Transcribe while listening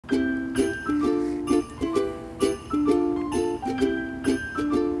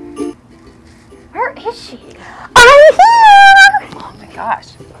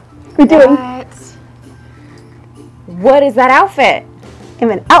We're doing. What is that outfit?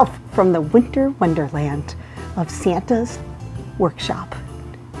 I'm an elf from the Winter Wonderland of Santa's workshop.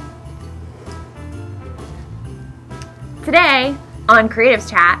 Today on Creatives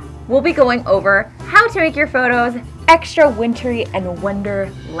Chat, we'll be going over how to make your photos extra wintry and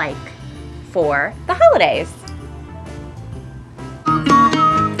wonder-like for the holidays.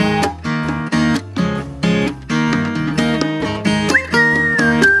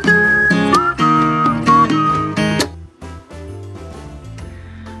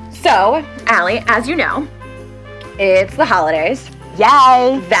 So, Allie, as you know, it's the holidays.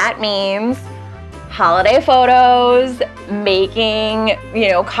 Yay! That means holiday photos, making,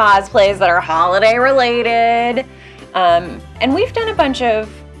 cosplays that are holiday related. And we've done a bunch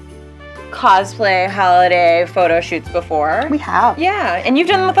of cosplay holiday photo shoots before. We have. Yeah, and you've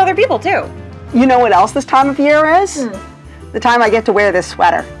done them with other people too. You know what else this time of year is? The time I get to wear this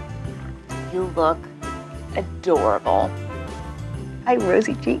sweater. You look adorable. Hi,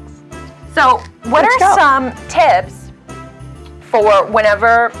 rosy cheeks. So, what Let's are go. some tips for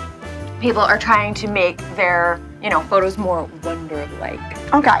whenever people are trying to make their, photos more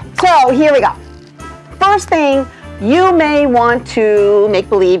wonder-like? Okay, so here we go. First thing, you may want to make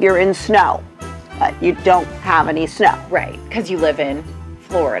believe you're in snow, but you don't have any snow. Right, because you live in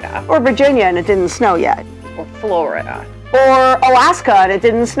Florida. Or Virginia and it didn't snow yet. Or Florida. Or Alaska and it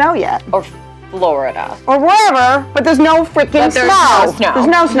didn't snow yet. Or Florida. Or wherever, but there's no freaking snow. No snow. There's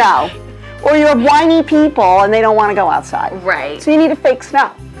no snow. Or you have whiny people and they don't want to go outside. Right. So you need a fake snow.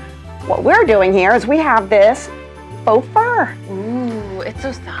 What we're doing here is we have this faux fur. Ooh, it's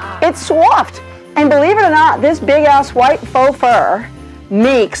so soft. It's soft. And believe it or not, this big ass white faux fur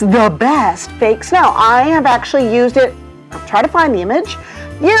makes the best fake snow. I have actually used it, I'll try to find the image,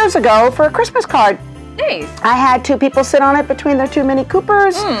 years ago for a Christmas card. Nice. I had two people sit on it between their two Mini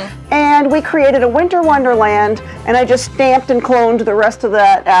Coopers, and we created a Winter Wonderland, and I just stamped and cloned the rest of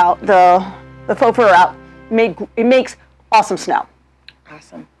that out, the faux fur out. It makes awesome snow.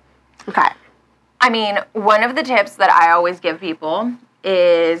 Awesome. Okay. I mean, one of the tips that I always give people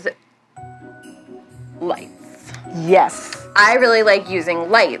is lights. Yes. I really like using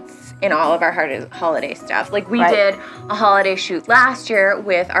lights in all of our holiday stuff. Like we did a holiday shoot last year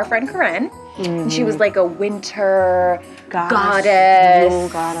with our friend Corinne. And she was like a winter goddess. Yule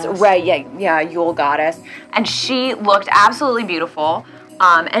goddess. Right, yeah, Yule goddess. And she looked absolutely beautiful.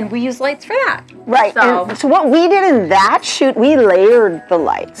 And we used lights for that. Right. So what we did in that shoot, we layered the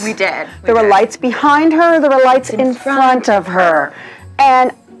lights. We did. There were lights behind her, there were lights in front of her.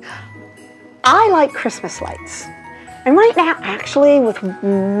 And I like Christmas lights. And right now, actually, with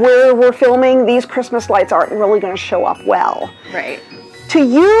where we're filming, these Christmas lights aren't really going to show up well. Right. To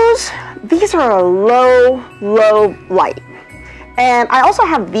use, these are a low light. And I also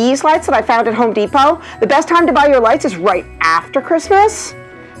have these lights that I found at Home Depot. The best time to buy your lights is right after Christmas.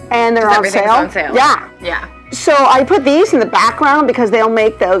 And they're on sale. On sale. Yeah. Yeah. So I put these in the background because they'll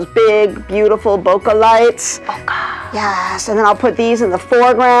make those big, beautiful bokeh lights. Bokeh. Yes, and then I'll put these in the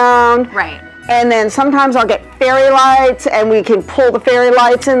foreground. Right. And then sometimes I'll get fairy lights and we can pull the fairy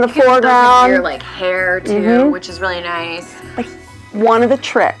lights in the foreground. Your hair too, which is really nice. Like one of the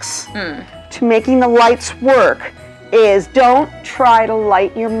tricks to making the lights work is don't try to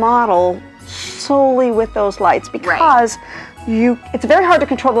light your model solely with those lights because it's very hard to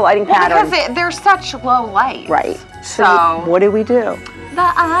control the lighting pattern. Because they're such low light. Right. So what do? The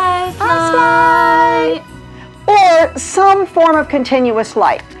ice light. Or some form of continuous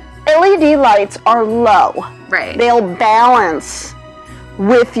light. LED lights are low. Right. They'll balance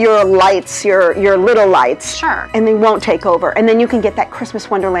with your lights, your little lights. Sure. And they won't take over. And then you can get that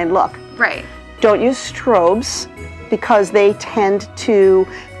Christmas Wonderland look. Right. Don't use strobes because they tend to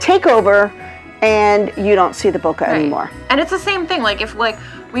take over and you don't see the bokeh anymore. And it's the same thing, if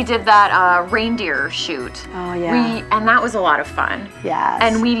we did that reindeer shoot. Oh yeah. And that was a lot of fun. Yes.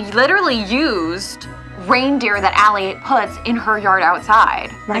 And we literally used reindeer that Allie puts in her yard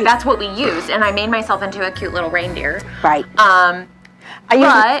outside. Right. That's what we used, and I made myself into a cute little reindeer. Right. I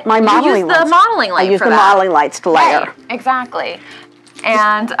use my modeling lights. The modeling light I use the modeling lights to layer. Right. Exactly.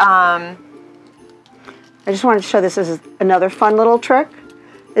 And I just wanted to show this as another fun little trick.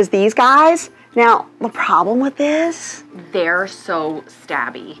 Is these guys. Now the problem with this, they're so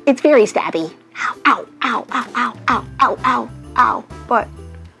stabby. It's very stabby. Ow! Ow! Ow! Ow! Ow! Ow! Ow! Ow! Ow!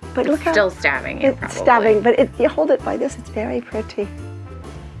 But look how still stabbing it. It's stabbing, but you hold it like this. It's very pretty.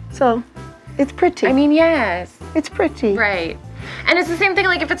 So, it's pretty. I mean, yes. It's pretty. Right. And it's the same thing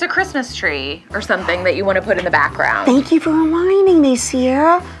if it's a Christmas tree or something that you want to put in the background. Thank you for reminding me,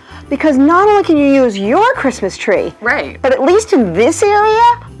 Sierra. because not only can you use your Christmas tree, Right. but at least in this area,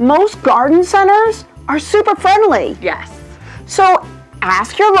 most garden centers are super friendly. Yes. So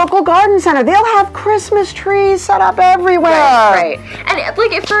ask your local garden center. They'll have Christmas trees set up everywhere. Right. And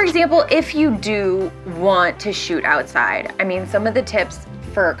like, if, for example, if you do want to shoot outside, I mean, some of the tips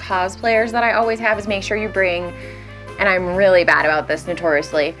for cosplayers that I always have is make sure you bring, and I'm really bad about this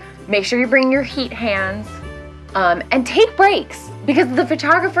notoriously, make sure you bring your heat hands, and take breaks, because the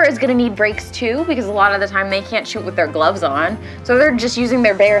photographer is gonna need breaks too, because a lot of the time they can't shoot with their gloves on, so they're just using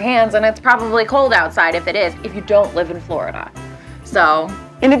their bare hands, and it's probably cold outside if it is, if you don't live in Florida. So.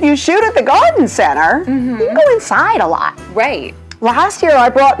 And if you shoot at the garden center, you can go inside a lot. Right. Last year I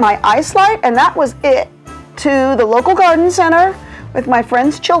brought my ice light, and that was it, to the local garden center with my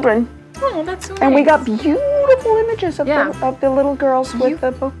friend's children. Oh, that's so nice. And we got beautiful images of, the little girls with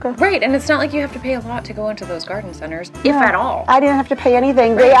the bokeh. Right, and it's not like you have to pay a lot to go into those garden centers, if at all. I didn't have to pay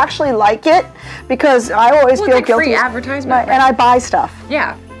anything. Right. They actually like it, because I always feel like guilty. Free advertisement. And I buy stuff.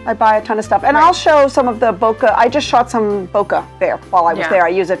 Yeah. I buy a ton of stuff. And I'll show some of the bokeh. I just shot some bokeh there while I was there. I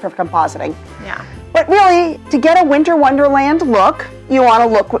use it for compositing. Yeah. But really, to get a Winter Wonderland look, you want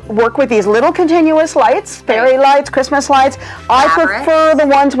to work with these little continuous lights, fairy lights, Christmas lights. I prefer the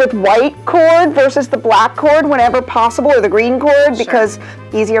ones with white cord versus the black cord whenever possible, or the green cord, because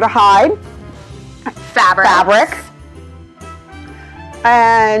easier to hide. Fabric.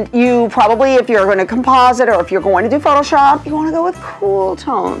 And you probably, if you're going to composite or if you're going to do Photoshop, you want to go with cool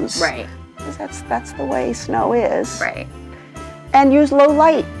tones. Right. Because that's the way snow is. Right. And use low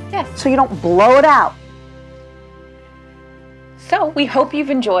light. Yes. So you don't blow it out. So we hope you've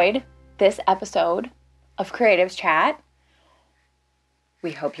enjoyed this episode of Creatives Chat.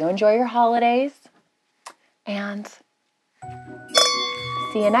 We hope you enjoy your holidays. And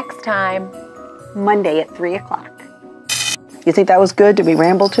see you next time. Monday at 3 o'clock. You think that was good? Did we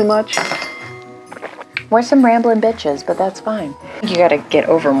ramble too much? We're some rambling bitches, but that's fine. You gotta get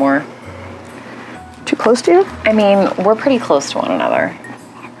over more. Too close to you? I mean, we're pretty close to one another.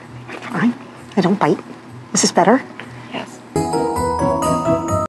 Fine. I don't bite. This is better.